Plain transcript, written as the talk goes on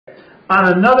On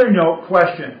another note,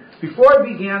 question. Before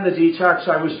I began the detox,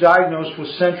 I was diagnosed with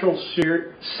central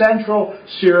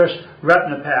serous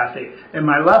retinopathy in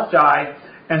my left eye,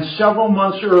 and several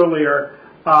months earlier,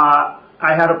 I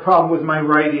had a problem with my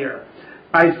right ear.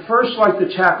 I'd first like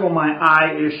to tackle my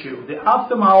eye issue. The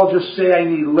ophthalmologists say I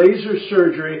need laser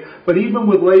surgery, but even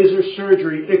with laser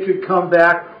surgery, it could come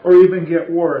back or even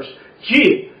get worse.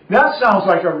 Gee, that sounds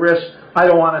like a risk I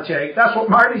don't want to take. That's what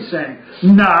Marty's saying.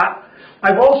 Not.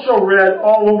 I've also read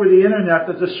all over the internet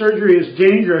that the surgery is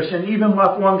dangerous and even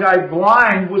left one guy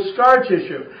blind with scar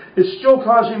tissue. It's still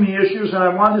causing me issues, and I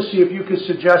wanted to see if you could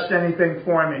suggest anything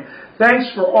for me. Thanks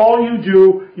for all you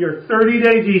do, your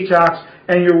 30-day detox,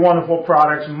 and your wonderful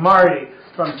products. Marty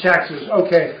from Texas.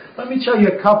 Okay, let me tell you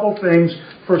a couple things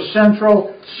for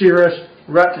central serous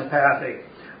retinopathy,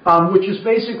 which is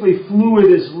basically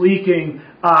fluid is leaking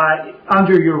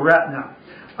under your retina.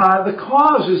 The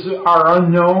causes are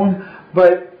unknown,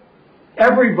 but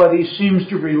everybody seems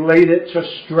to relate it to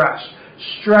stress.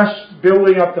 Stress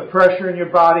building up the pressure in your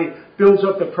body, builds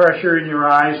up the pressure in your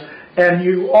eyes, and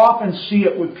you often see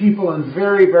it with people in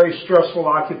very, very stressful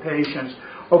occupations.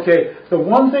 Okay, the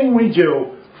one thing we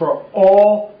do for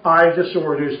all eye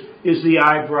disorders is the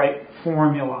Eye Bright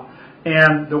formula.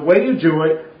 And the way you do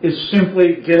it is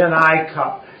simply get an eye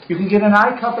cup. You can get an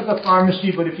eye cup at the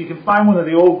pharmacy, but if you can find one of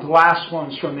the old glass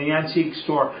ones from the antique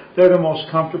store, they're the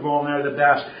most comfortable and they're the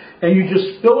best. And you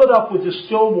just fill it up with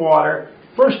distilled water.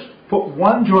 First, put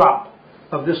 1 drop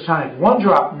of this tonic. 1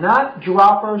 drop, not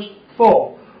droppers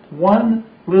full. 1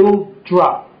 little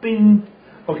drop. Bing.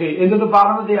 Okay, into the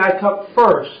bottom of the eye cup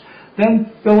first.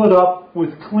 Then fill it up with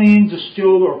clean,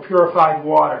 distilled, or purified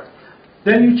water.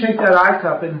 Then you take that eye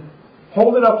cup and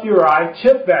hold it up to your eye,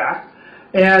 tip back,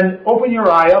 and open your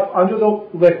eye up under the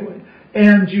liquid.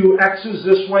 And do X's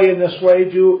this way and this way,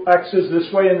 do X's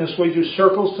this way and this way, do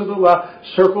circles to the left,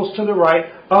 circles to the right,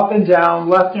 up and down,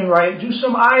 left and right. Do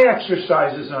some eye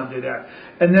exercises under that.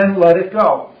 And then let it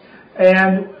go.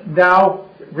 And now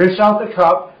rinse out the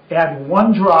cup, add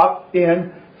 1 drop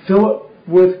in, fill it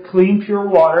with clean, pure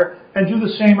water, and do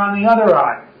the same on the other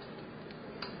eye.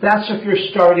 That's if you're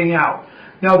starting out.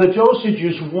 Now the dosage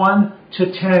is 1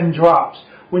 to 10 drops.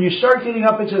 When you start getting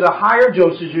up into the higher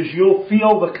dosages, you'll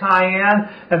feel the cayenne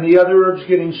and the other herbs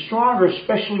getting stronger,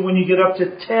 especially when you get up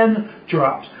to 10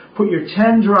 drops. Put your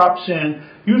 10 drops in.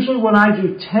 Usually when I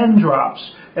do 10 drops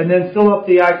and then fill up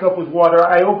the eye cup with water,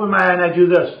 I open my eye and I do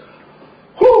this.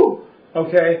 Whoo!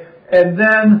 Okay? And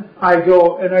then I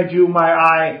go and I do my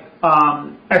eye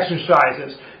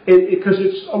exercises, because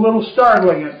it's a little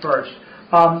startling at first.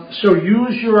 So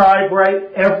use your Eye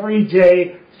Bright every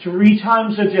day, 3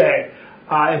 times a day.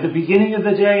 At the beginning of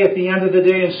the day, at the end of the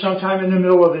day, and sometime in the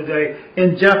middle of the day,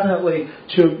 indefinitely,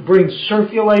 to bring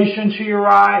circulation to your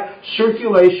eye.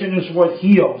 Circulation is what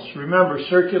heals. Remember,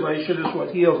 circulation is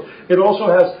what heals. It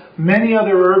also has many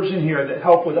other herbs in here that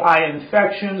help with eye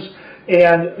infections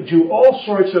and do all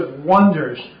sorts of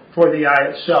wonders for the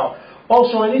eye itself.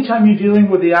 Also, anytime you're dealing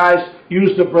with the eyes,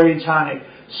 use the brain tonic.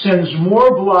 Sends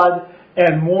more blood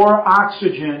and more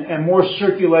oxygen and more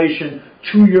circulation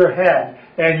to your head,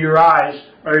 and your eyes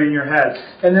are in your head.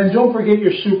 And then don't forget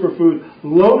your superfood,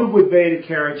 loaded with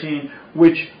beta-carotene,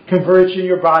 which converts in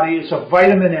your body. It's a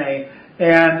vitamin A,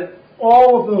 and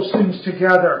all of those things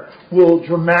together will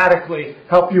dramatically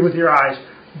help you with your eyes.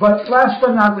 But last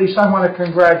but not least, I want to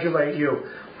congratulate you.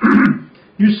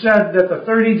 You said that the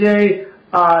 30-day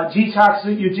detox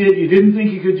that you did, you didn't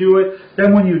think you could do it.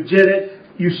 Then when you did it,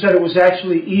 you said it was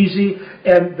actually easy,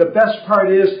 and the best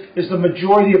part is the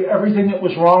majority of everything that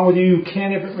was wrong with you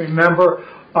can't even remember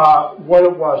what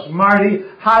it was. Marty,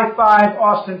 high five,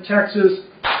 Austin, Texas.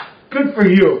 Good for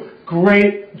you.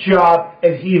 Great job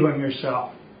at healing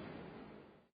yourself.